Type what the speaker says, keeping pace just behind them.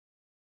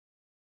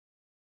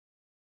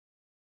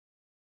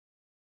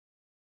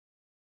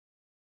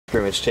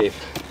Scrimmage tape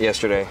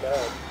yesterday.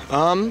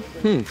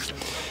 Need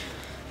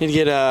to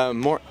get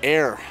more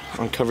air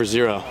on cover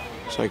 0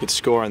 so I could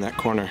score on that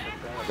corner.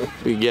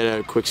 We could get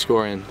a quick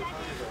score in.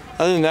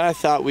 Other than that, I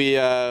thought we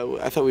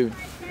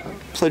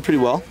played pretty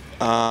well.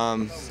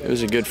 It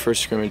was a good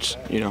first scrimmage,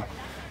 you know,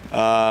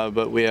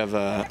 but we have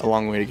a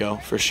long way to go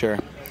for sure.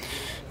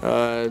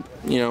 You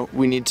know,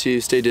 we need to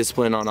stay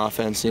disciplined on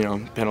offense, you know,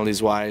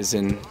 penalties wise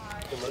and,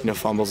 you know,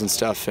 fumbles and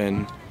stuff,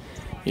 and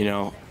you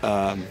know,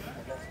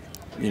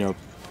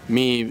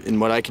 me and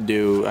what I can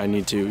do, I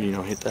need to, you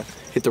know, hit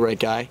the right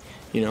guy,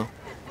 you know,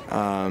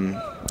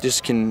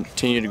 just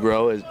continue to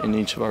grow in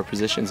each of our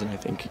positions, and I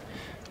think,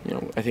 you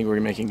know, we're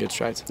making good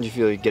strides. Do you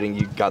feel like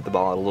you got the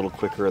ball out a little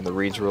quicker and the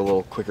reads were a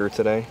little quicker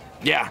today?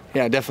 Yeah,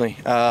 definitely.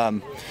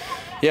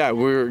 Yeah,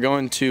 we're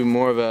going to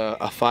more of a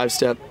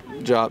 5-step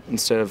drop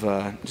instead of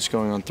just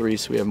going on 3,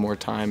 so we have more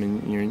time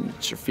and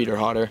your feet are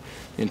hotter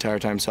the entire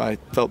time. So I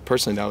felt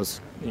personally that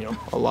was, you know,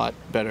 a lot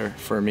better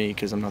for me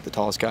because I'm not the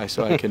tallest guy,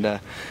 so I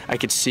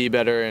could see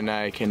better and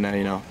I can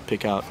you know,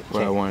 pick out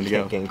where I wanted to go.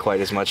 Can't gain quite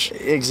as much.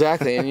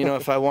 Exactly, and you know,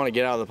 if I want to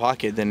get out of the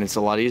pocket, then it's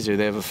a lot easier.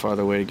 They have a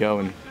farther way to go,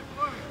 and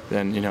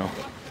then, you know,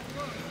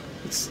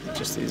 it's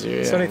just easier.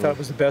 Yeah. Sonny thought it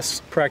was the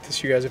best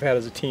practice you guys have had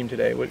as a team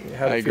today.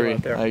 How did it feel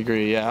out there? I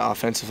agree. Yeah,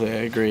 offensively,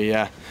 I agree.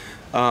 Yeah,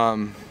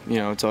 you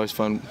know, it's always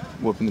fun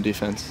whooping the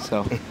defense.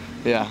 So,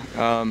 yeah,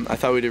 I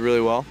thought we did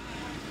really well.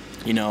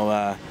 You know,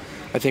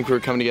 I think we were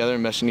coming together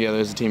and meshing together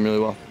as a team really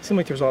well. It seemed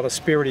like there was a lot of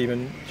spirit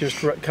even just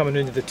coming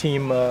into the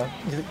team, to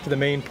the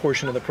main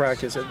portion of the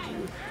practice. A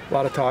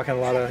lot of talking, a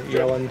lot of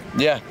yelling.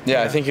 Yeah,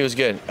 I think it was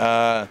good.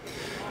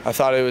 I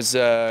thought it was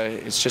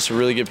it's just a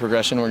really good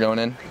progression we're going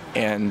in,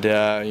 and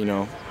you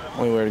know,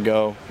 only way to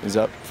go is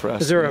up for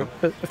us. Is there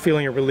a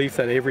feeling of relief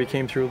that Avery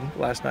came through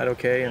last night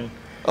okay? And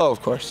oh,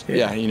 of course.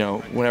 Yeah, you know,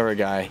 whenever a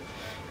guy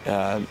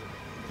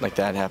like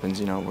that happens,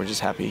 you know, we're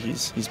just happy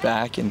he's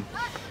back, and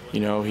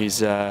you know,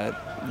 he's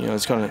you know,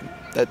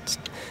 it's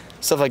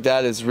stuff like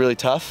that is really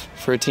tough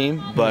for a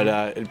team, but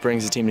it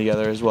brings the team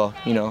together as well.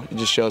 You know, it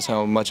just shows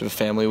how much of a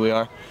family we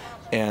are,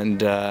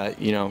 and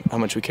you know, how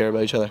much we care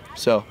about each other.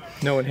 So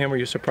knowing him, were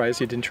you surprised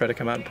he didn't try to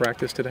come out and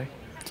practice today?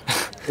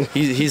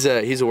 he's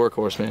a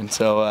workhorse, man.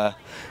 So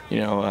you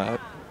know,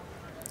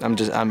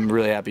 I'm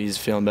really happy he's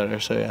feeling better.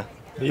 So yeah.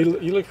 You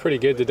look pretty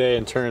good today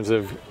in terms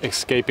of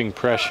escaping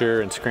pressure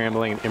and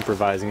scrambling and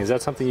improvising. Is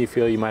that something you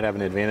feel you might have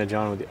an advantage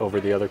on over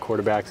the other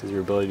quarterbacks, is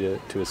your ability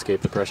to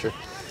escape the pressure?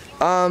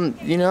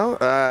 You know,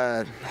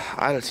 I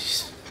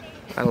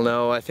don't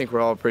know. I think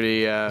we're all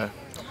pretty good.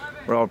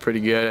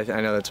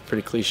 I know that's a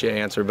pretty cliche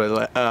answer,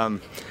 but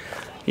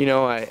you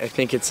know, I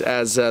think it's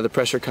as the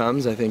pressure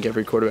comes, I think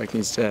every quarterback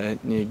needs to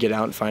get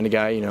out and find a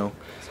guy. You know,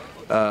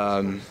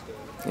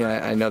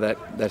 I know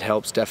that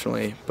helps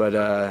definitely,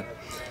 but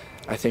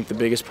I think the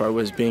biggest part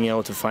was being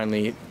able to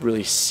finally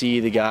really see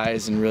the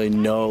guys and really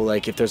know,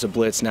 like, if there's a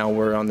blitz, now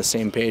we're on the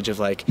same page of,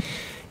 like,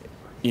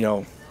 you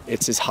know,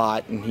 it's as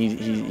hot, and he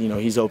you know,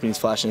 he's open, he's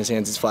flashing his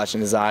hands, he's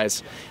flashing his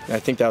eyes, and I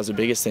think that was the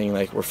biggest thing.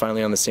 Like, we're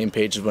finally on the same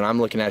page. When I'm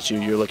looking at you,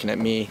 you're looking at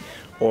me,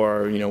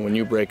 or you know, when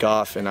you break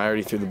off and I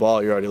already threw the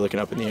ball, you're already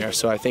looking up in the air.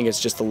 So I think it's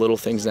just the little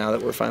things now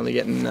that we're finally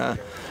getting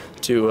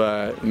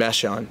to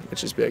mesh on,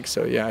 which is big.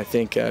 So yeah, I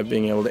think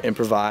being able to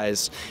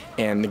improvise,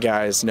 and the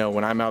guys know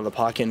when I'm out of the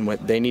pocket and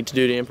what they need to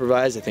do to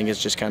improvise, I think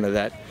it's just kind of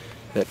that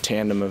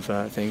tandem of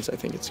things. I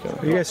think it's going.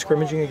 Are you guys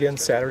scrimmaging again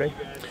Saturday?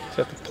 Is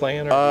that the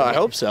plan? Or I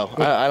hope so.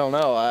 I don't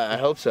know. I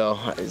hope so.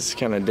 It's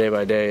kind of day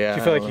by day. Yeah. Do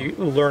you feel like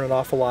you learn an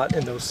awful lot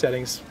in those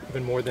settings,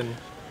 even more than?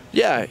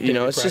 Yeah, you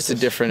know, it's just a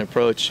different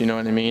approach. You know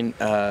what I mean?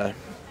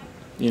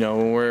 You know,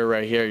 when we're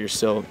right here, you're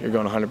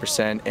going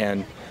 100%,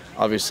 and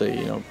obviously,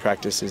 you know,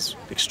 practice is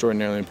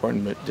extraordinarily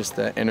important, but just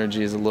the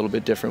energy is a little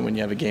bit different when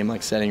you have a game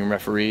like setting and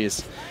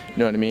referees. You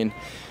know what I mean?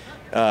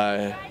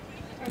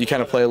 You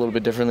kind of play a little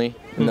bit differently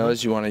in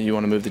those. You want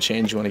to move the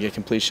chains. You want to get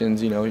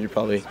completions. You know, you're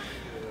probably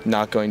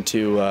not going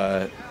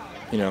to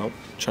you know,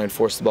 try and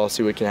force the ball,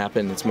 see what can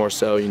happen. It's more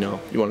so, you know,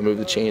 you want to move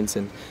the chains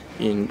and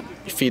you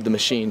feed the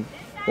machine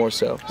more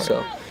so.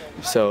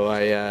 So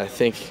I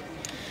think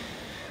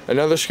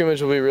another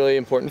scrimmage will be really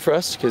important for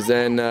us, because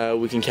then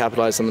we can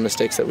capitalize on the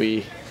mistakes that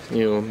we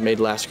made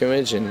last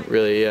scrimmage and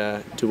really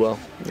do well.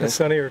 Yeah. Has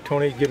Sonny or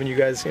Tony given you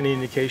guys any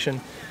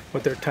indication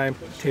what their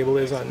timetable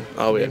is on?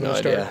 Oh, we have no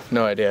idea.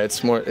 No idea.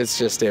 It's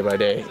just day by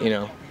day, you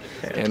know.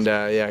 And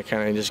yeah,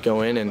 kind of just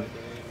go in and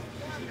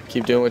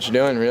keep doing what you're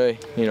doing, really,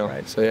 you know.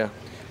 Right. So yeah.